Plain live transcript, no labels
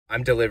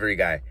I'm Delivery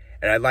Guy,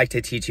 and I'd like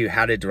to teach you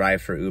how to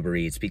drive for Uber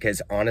Eats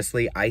because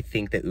honestly, I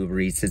think that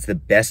Uber Eats is the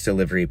best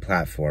delivery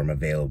platform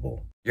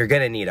available. You're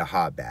gonna need a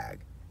hot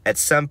bag. At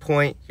some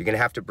point, you're gonna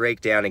have to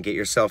break down and get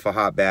yourself a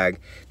hot bag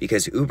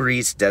because Uber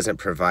Eats doesn't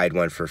provide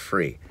one for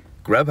free.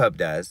 Grubhub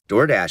does,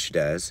 DoorDash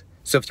does.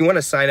 So if you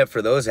wanna sign up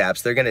for those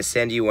apps, they're gonna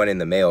send you one in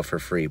the mail for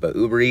free, but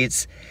Uber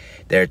Eats,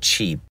 they're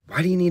cheap.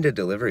 Why do you need a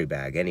delivery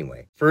bag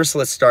anyway? First,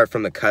 let's start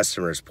from the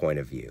customer's point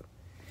of view.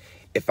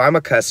 If I'm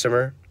a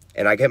customer,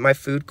 and I get my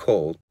food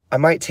cold, I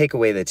might take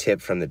away the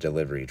tip from the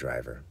delivery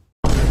driver.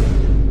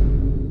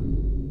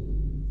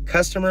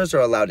 Customers are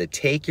allowed to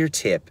take your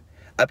tip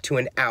up to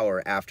an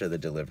hour after the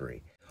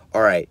delivery.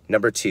 All right,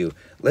 number 2,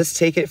 let's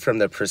take it from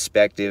the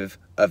perspective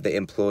of the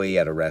employee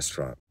at a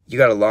restaurant. You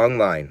got a long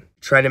line,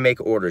 trying to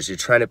make orders, you're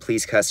trying to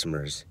please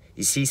customers.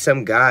 You see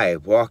some guy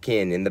walk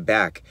in the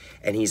back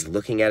and he's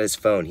looking at his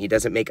phone. He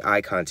doesn't make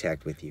eye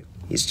contact with you.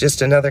 He's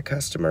just another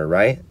customer,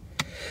 right?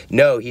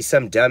 No, he's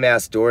some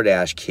dumbass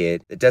DoorDash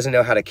kid that doesn't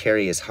know how to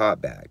carry his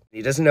hot bag.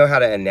 He doesn't know how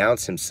to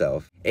announce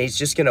himself, and he's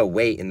just gonna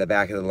wait in the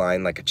back of the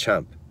line like a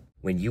chump.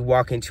 When you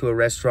walk into a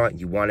restaurant,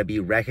 you wanna be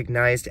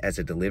recognized as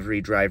a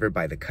delivery driver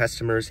by the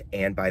customers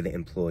and by the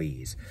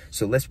employees.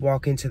 So let's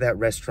walk into that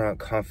restaurant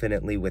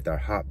confidently with our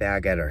hot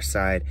bag at our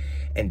side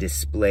and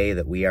display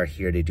that we are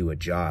here to do a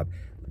job.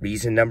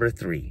 Reason number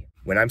 3,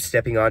 when I'm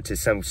stepping onto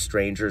some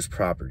stranger's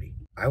property,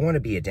 I want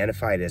to be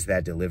identified as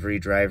that delivery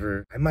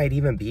driver. I might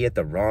even be at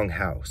the wrong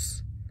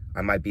house.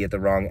 I might be at the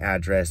wrong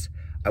address.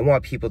 I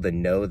want people to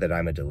know that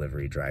I'm a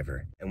delivery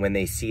driver. And when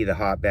they see the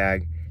hot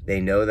bag, they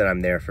know that I'm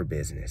there for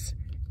business.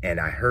 And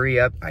I hurry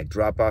up, I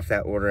drop off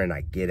that order, and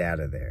I get out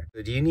of there.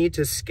 So do you need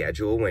to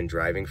schedule when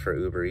driving for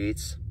Uber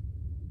Eats?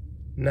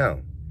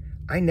 No,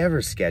 I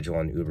never schedule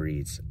on Uber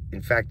Eats.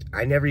 In fact,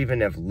 I never even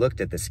have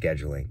looked at the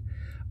scheduling.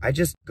 I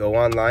just go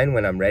online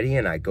when I'm ready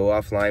and I go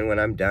offline when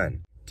I'm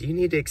done. Do you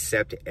need to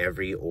accept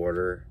every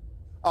order?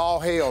 Oh,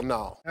 hell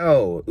no.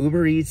 No,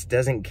 Uber Eats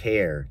doesn't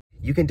care.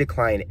 You can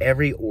decline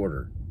every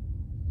order.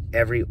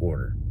 Every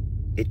order.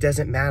 It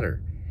doesn't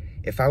matter.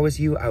 If I was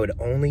you, I would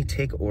only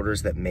take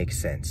orders that make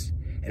sense.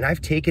 And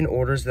I've taken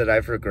orders that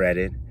I've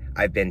regretted.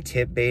 I've been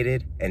tip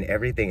baited and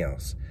everything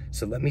else.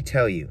 So let me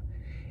tell you,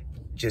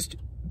 just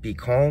be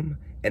calm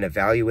and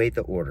evaluate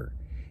the order.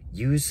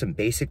 Use some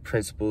basic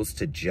principles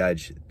to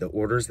judge the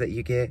orders that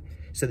you get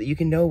so that you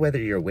can know whether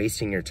you're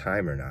wasting your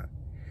time or not.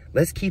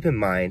 Let's keep in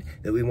mind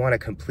that we want to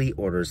complete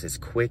orders as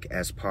quick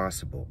as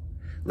possible.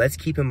 Let's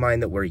keep in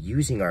mind that we're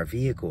using our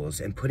vehicles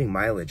and putting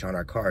mileage on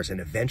our cars, and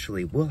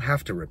eventually we'll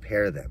have to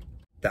repair them.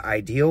 The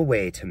ideal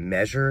way to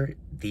measure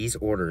these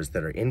orders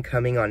that are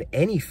incoming on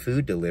any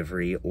food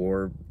delivery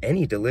or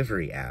any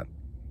delivery app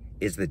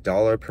is the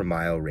dollar per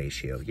mile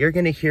ratio. You're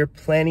gonna hear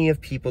plenty of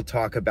people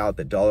talk about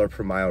the dollar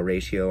per mile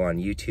ratio on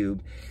YouTube.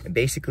 And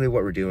basically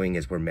what we're doing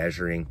is we're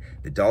measuring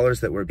the dollars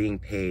that we're being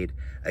paid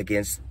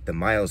against the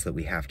miles that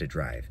we have to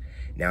drive.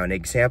 Now, an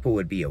example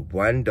would be a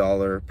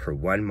 $1 per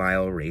 1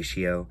 mile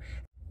ratio.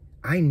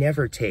 I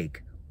never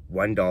take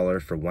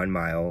 $1 for 1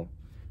 mile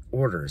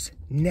orders.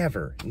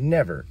 Never,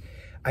 never.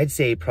 I'd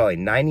say probably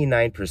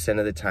 99%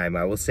 of the time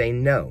I will say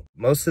no.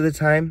 Most of the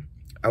time,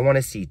 I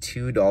wanna see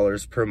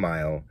 $2 per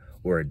mile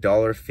or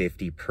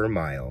 $1.50 per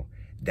mile.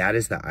 That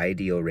is the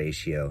ideal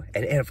ratio.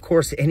 And of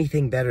course,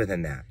 anything better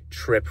than that.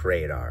 Trip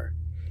radar.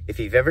 If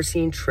you've ever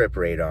seen trip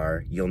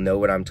radar, you'll know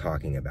what I'm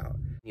talking about.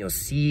 You'll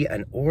see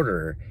an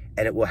order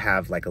and it will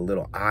have like a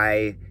little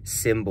eye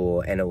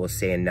symbol and it will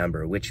say a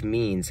number, which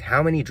means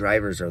how many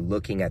drivers are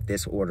looking at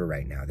this order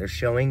right now. They're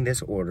showing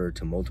this order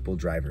to multiple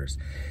drivers.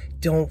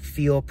 Don't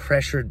feel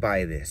pressured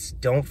by this.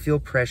 Don't feel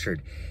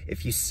pressured.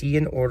 If you see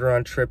an order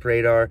on Trip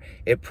Radar,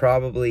 it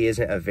probably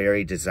isn't a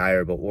very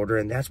desirable order,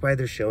 and that's why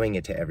they're showing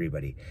it to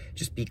everybody.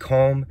 Just be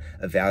calm,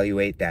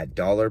 evaluate that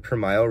dollar per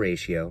mile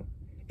ratio.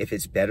 If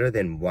it's better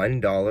than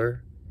 $1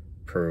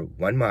 per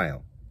 1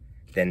 mile,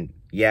 then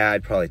yeah,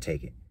 I'd probably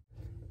take it.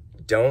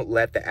 Don't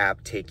let the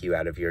app take you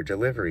out of your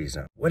delivery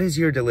zone. What is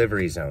your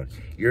delivery zone?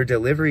 Your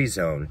delivery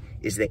zone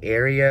is the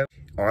area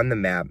on the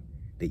map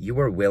that you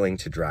are willing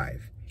to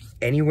drive.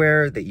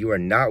 Anywhere that you are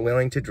not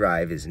willing to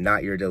drive is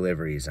not your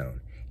delivery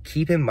zone.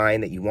 Keep in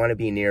mind that you want to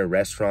be near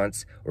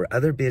restaurants or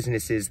other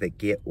businesses that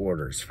get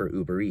orders for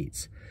Uber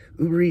Eats.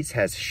 Uber Eats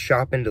has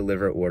shop and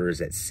deliver orders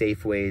at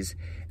Safeways,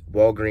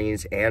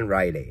 Walgreens, and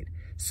Rite Aid.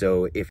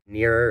 So if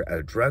near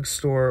a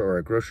drugstore or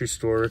a grocery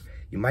store,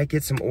 you might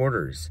get some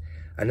orders.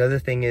 Another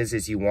thing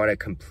is you want to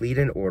complete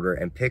an order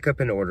and pick up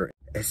an order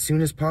as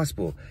soon as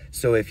possible.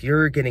 So if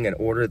you're getting an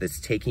order that's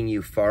taking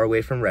you far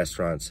away from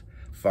restaurants,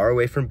 far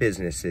away from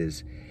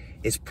businesses,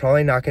 it's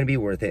probably not going to be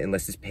worth it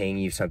unless it's paying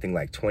you something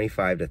like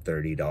 $25 to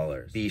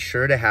 $30. Be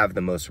sure to have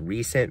the most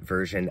recent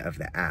version of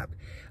the app.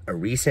 A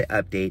recent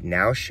update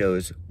now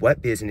shows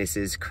what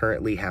businesses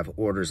currently have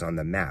orders on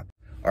the map.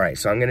 All right,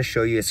 so I'm going to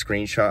show you a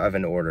screenshot of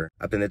an order.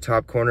 Up in the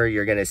top corner,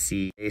 you're going to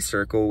see a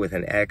circle with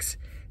an X.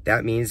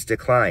 That means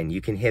decline.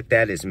 You can hit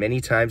that as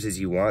many times as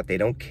you want. They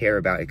don't care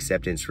about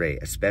acceptance rate,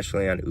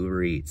 especially on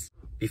Uber Eats.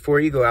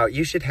 Before you go out,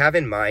 you should have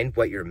in mind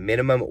what your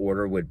minimum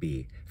order would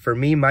be. For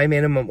me, my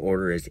minimum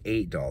order is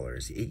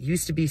 $8. It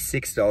used to be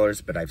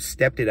 $6, but I've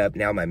stepped it up.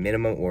 Now my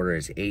minimum order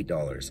is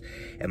 $8.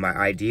 And my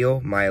ideal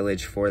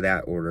mileage for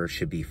that order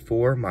should be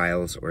 4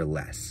 miles or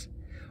less.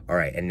 All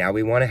right, and now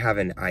we want to have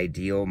an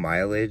ideal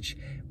mileage,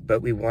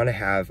 but we want to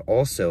have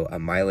also a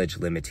mileage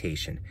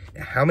limitation.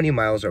 Now, how many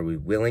miles are we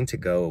willing to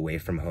go away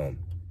from home?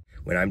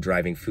 When I'm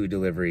driving food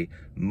delivery,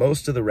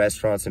 most of the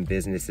restaurants and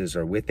businesses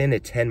are within a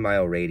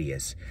 10-mile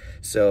radius.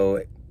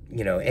 So,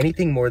 you know,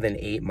 anything more than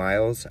 8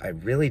 miles, I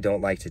really don't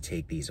like to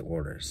take these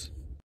orders.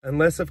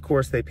 Unless, of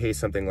course, they pay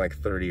something like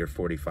 $30 or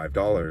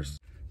 $45.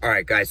 All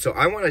right, guys, so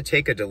I want to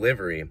take a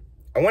delivery.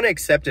 I want to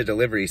accept a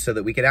delivery so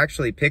that we could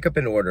actually pick up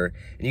an order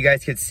and you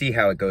guys could see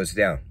how it goes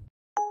down.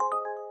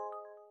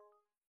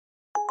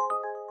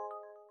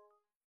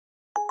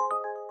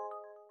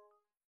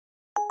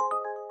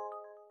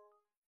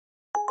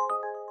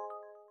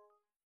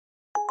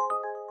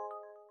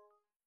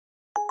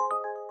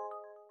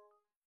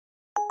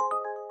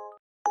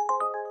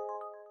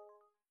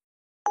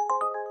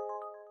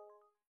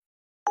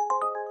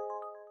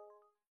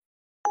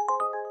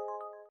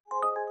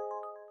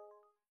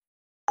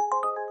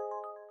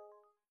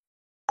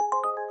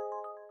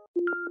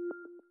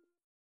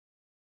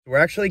 We're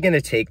actually going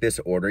to take this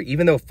order,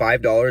 even though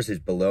 $5 is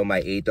below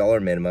my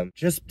 $8 minimum,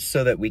 just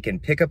so that we can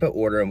pick up an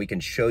order and we can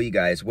show you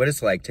guys what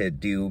it's like to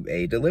do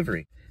a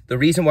delivery. The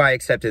reason why I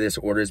accepted this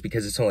order is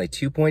because it's only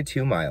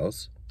 2.2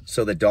 miles.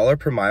 So the dollar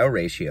per mile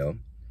ratio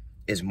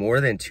is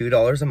more than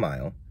 $2 a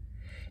mile.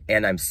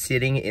 And I'm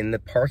sitting in the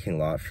parking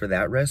lot for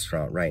that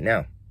restaurant right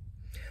now.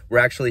 We're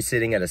actually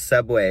sitting at a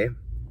Subway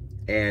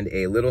and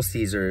a Little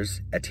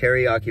Caesars, a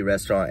teriyaki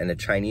restaurant, and a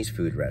Chinese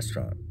food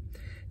restaurant.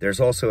 There's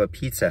also a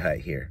Pizza Hut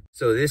here.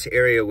 So this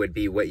area would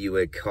be what you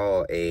would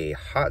call a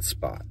hot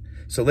spot.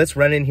 So let's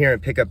run in here and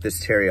pick up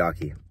this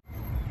teriyaki.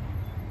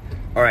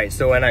 All right,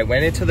 so when I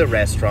went into the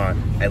restaurant,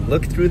 I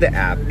looked through the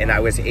app and I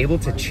was able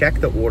to check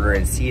the order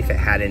and see if it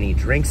had any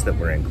drinks that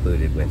were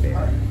included with it.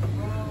 And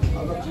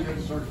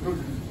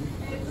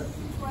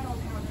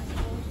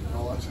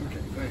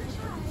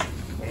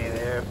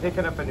they're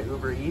picking up an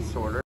UberEats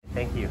order.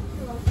 Thank you.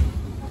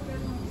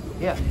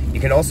 Yeah, you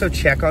can also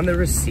check on the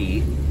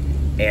receipt.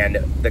 And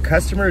the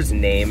customer's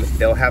name,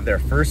 they'll have their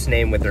first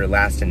name with their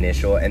last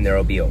initial, and there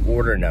will be an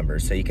order number.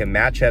 So you can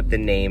match up the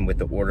name with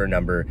the order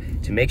number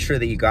to make sure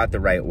that you got the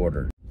right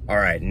order. All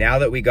right, now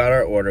that we got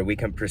our order, we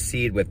can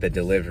proceed with the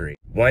delivery.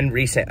 One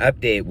recent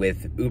update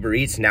with Uber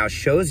Eats now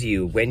shows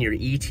you when your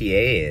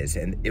ETA is.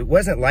 And it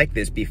wasn't like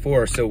this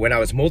before. So when I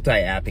was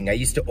multi-apping, I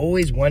used to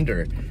always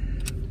wonder,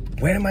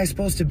 when am I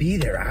supposed to be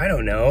there? I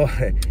don't know.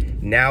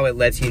 Now it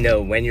lets you know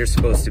when you're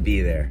supposed to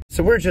be there.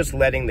 So we're just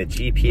letting the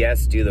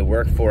GPS do the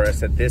work for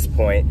us at this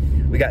point.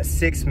 We got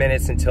 6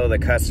 minutes until the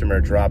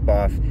customer drop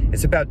off.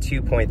 It's about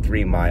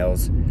 2.3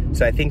 miles.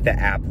 So I think the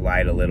app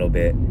lied a little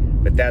bit,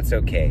 but that's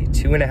okay.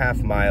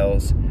 2.5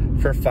 miles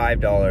for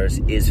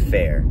 $5 is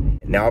fair.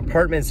 Now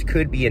apartments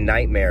could be a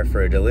nightmare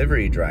for a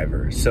delivery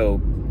driver. So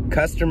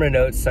customer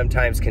notes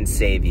sometimes can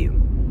save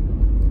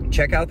you.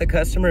 Check out the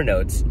customer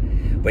notes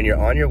when you're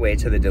on your way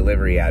to the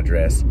delivery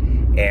address.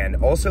 And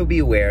also be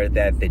aware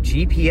that the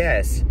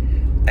GPS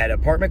at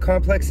apartment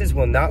complexes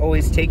will not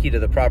always take you to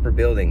the proper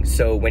building.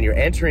 So when you're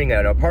entering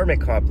an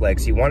apartment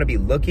complex, you want to be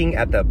looking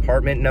at the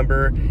apartment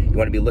number, you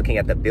want to be looking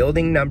at the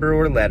building number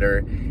or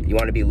letter, you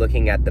want to be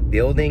looking at the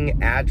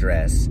building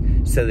address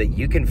so that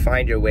you can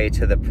find your way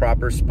to the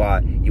proper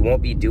spot. You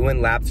won't be doing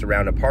laps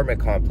around apartment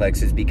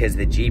complexes because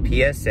the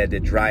GPS said to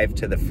drive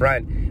to the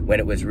front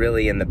when it was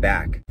really in the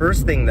back.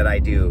 First thing that I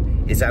do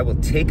is I will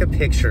take a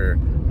picture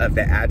of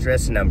the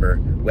address number,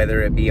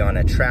 whether it be on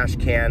a trash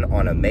can,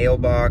 on a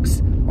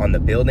mailbox, on the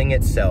building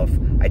itself.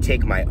 I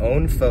take my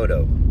own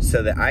photo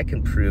so that I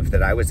can prove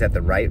that I was at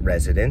the right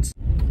residence.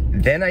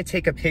 Then I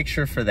take a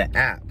picture for the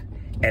app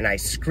and I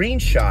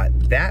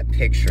screenshot that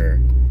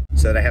picture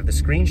so that I have the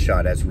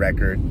screenshot as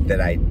record that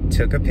I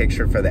took a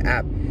picture for the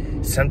app.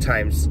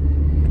 Sometimes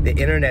the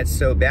internet's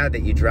so bad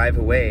that you drive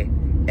away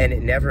and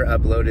it never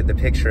uploaded the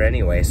picture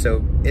anyway.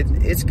 So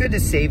it's good to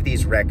save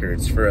these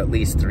records for at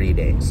least 3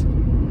 days,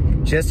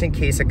 just in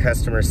case a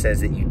customer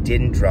says that you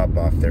didn't drop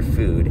off their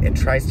food and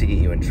tries to get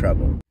you in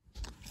trouble.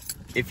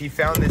 If you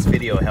found this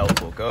video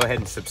helpful, go ahead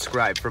and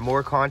subscribe for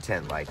more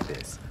content like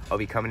this. I'll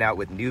be coming out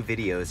with new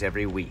videos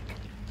every week.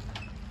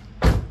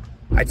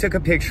 I took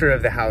a picture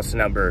of the house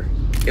number.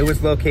 It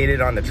was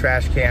located on the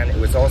trash can. It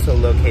was also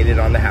located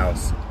on the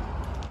house.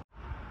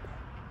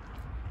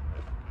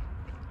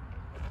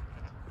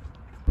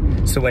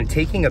 So when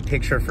taking a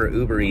picture for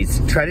Uber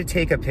Eats, try to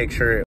take a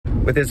picture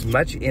with as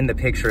much in the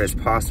picture as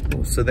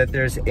possible so that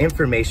there's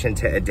information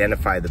to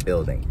identify the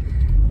building.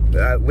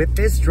 With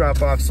this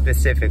drop-off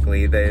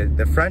specifically,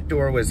 the front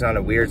door was on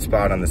a weird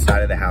spot on the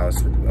side of the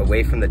house,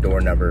 away from the door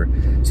number.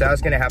 So I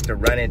was gonna have to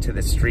run into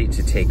the street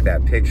to take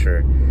that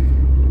picture.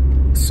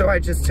 So I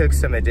just took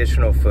some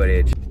additional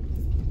footage.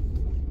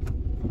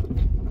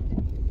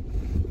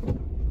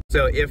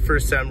 So if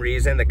for some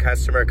reason the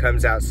customer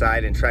comes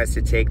outside and tries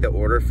to take the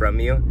order from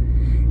you,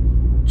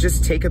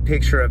 just take a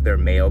picture of their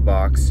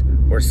mailbox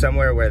or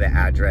somewhere where the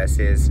address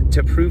is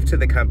to prove to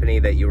the company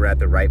that you were at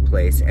the right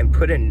place, and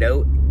put a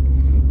note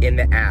in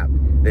the app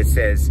that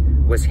says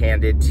was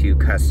handed to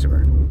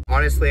customer.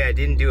 Honestly, I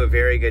didn't do a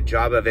very good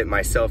job of it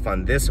myself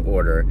on this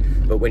order,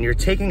 but when you're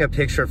taking a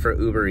picture for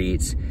Uber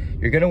Eats,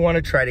 you're gonna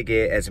wanna try to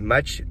get as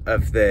much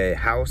of the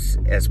house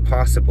as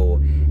possible,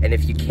 and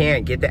if you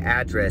can, get the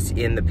address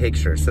in the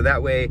picture, so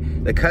that way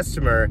the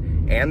customer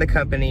and the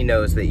company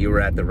knows that you were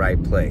at the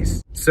right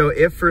place. So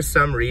if for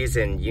some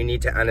reason you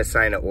need to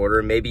unassign an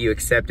order, maybe you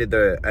accepted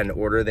an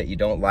order that you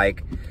don't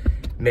like,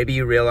 maybe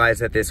you realize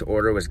that this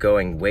order was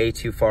going way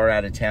too far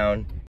out of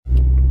town,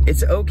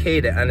 it's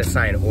okay to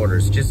unassign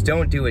orders, just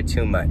don't do it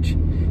too much.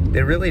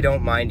 They really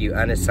don't mind you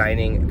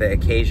unassigning the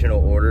occasional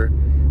order,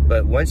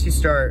 but once you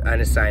start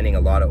unassigning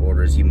a lot of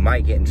orders, you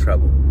might get in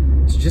trouble.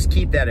 So just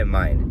keep that in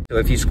mind. So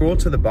if you scroll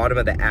to the bottom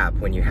of the app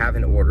when you have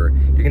an order,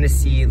 you're gonna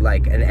see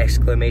like an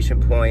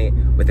exclamation point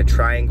with a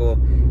triangle.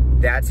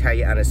 That's how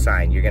you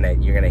unassign. You're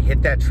gonna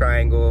hit that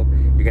triangle.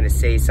 You're gonna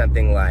say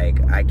something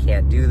like, I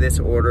can't do this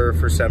order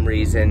for some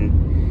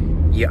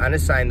reason. You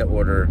unassign the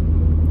order.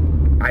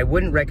 I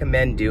wouldn't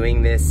recommend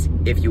doing this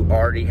if you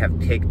already have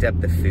picked up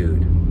the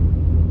food.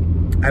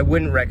 I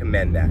wouldn't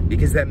recommend that,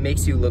 because that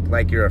makes you look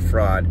like you're a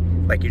fraud,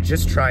 like you're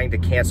just trying to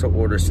cancel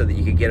orders so that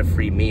you could get a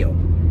free meal.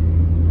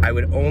 I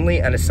would only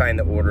unassign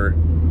the order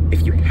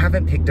if you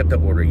haven't picked up the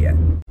order yet.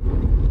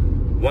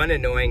 One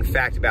annoying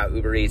fact about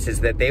Uber Eats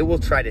is that they will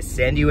try to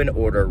send you an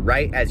order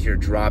right as you're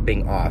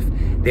dropping off.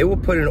 They will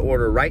put an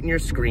order right in your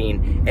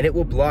screen and it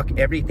will block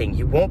everything.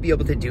 You won't be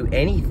able to do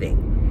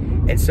anything.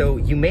 And so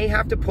you may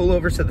have to pull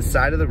over to the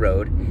side of the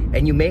road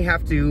and you may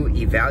have to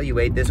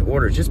evaluate this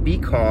order. Just be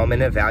calm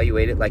and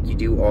evaluate it like you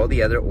do all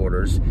the other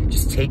orders.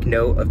 Just take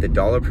note of the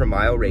dollar per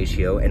mile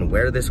ratio and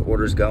where this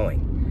order's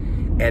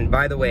going. And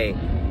by the way,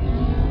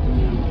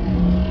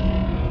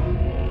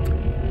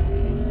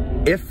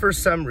 if for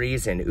some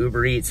reason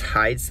Uber Eats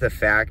hides the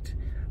fact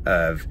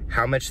of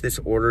how much this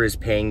order is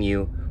paying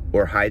you,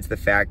 or hides the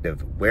fact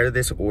of where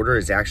this order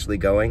is actually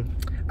going,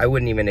 I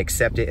wouldn't even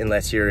accept it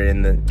unless you're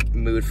in the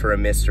mood for a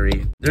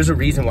mystery. There's a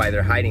reason why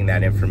they're hiding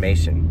that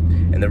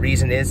information. And the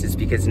reason is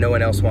because no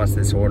one else wants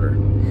this order.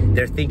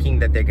 They're thinking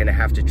that they're gonna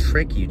have to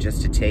trick you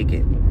just to take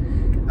it.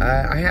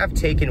 I have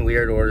taken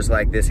weird orders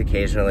like this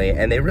occasionally,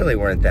 and they really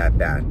weren't that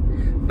bad.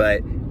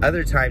 But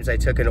other times I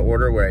took an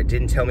order where it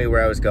didn't tell me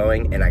where I was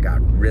going and I got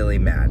really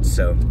mad.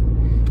 So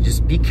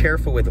just be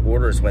careful with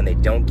orders when they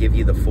don't give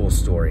you the full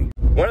story.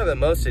 One of the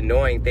most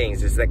annoying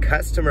things is that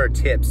customer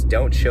tips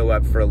don't show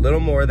up for a little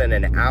more than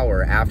an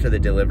hour after the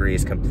delivery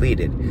is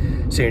completed.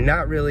 So you're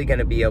not really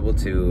gonna be able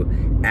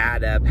to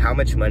add up how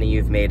much money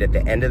you've made at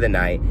the end of the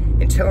night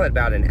until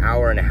about an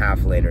hour and a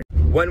half later.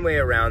 One way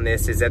around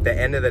this is at the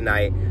end of the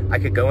night, I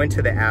could go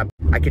into the app,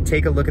 I could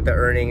take a look at the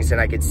earnings and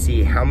I could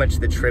see how much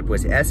the trip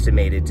was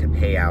estimated to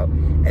pay out.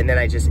 And then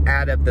I just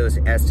add up those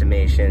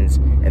estimations,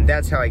 and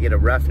that's how I get a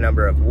rough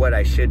number of what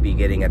I should be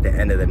getting at the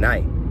end of the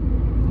night.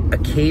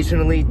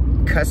 Occasionally,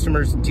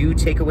 customers do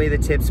take away the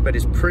tips, but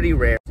it's pretty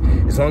rare.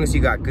 As long as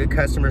you got good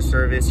customer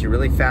service, you're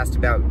really fast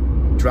about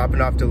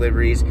dropping off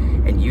deliveries,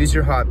 and use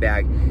your hot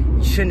bag,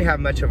 you shouldn't have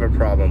much of a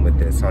problem with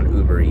this on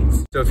Uber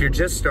Eats. So if you're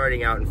just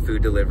starting out in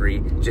food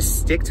delivery, just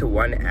stick to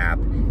one app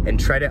and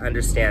try to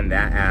understand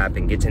that app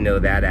and get to know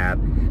that app.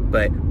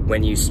 But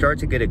when you start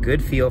to get a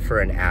good feel for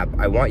an app,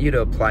 I want you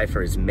to apply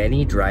for as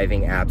many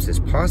driving apps as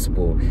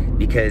possible,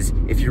 because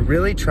if you're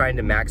really trying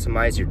to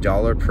maximize your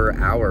dollar per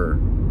hour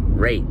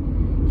rate,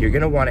 you're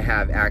gonna wanna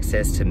have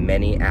access to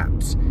many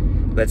apps.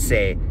 Let's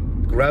say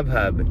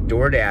Grubhub,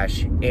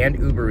 DoorDash, and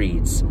Uber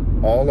Eats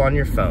all on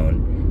your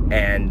phone,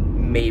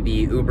 and maybe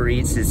Uber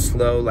Eats is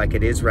slow like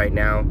it is right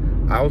now.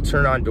 I'll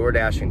turn on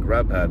DoorDash and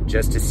Grubhub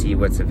just to see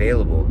what's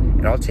available,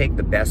 and I'll take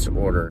the best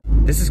order.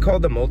 This is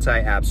called the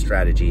multi-app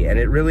strategy, and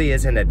it really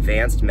is an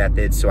advanced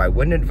method, so I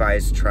wouldn't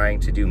advise trying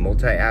to do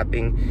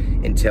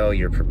multi-apping until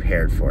you're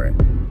prepared for it.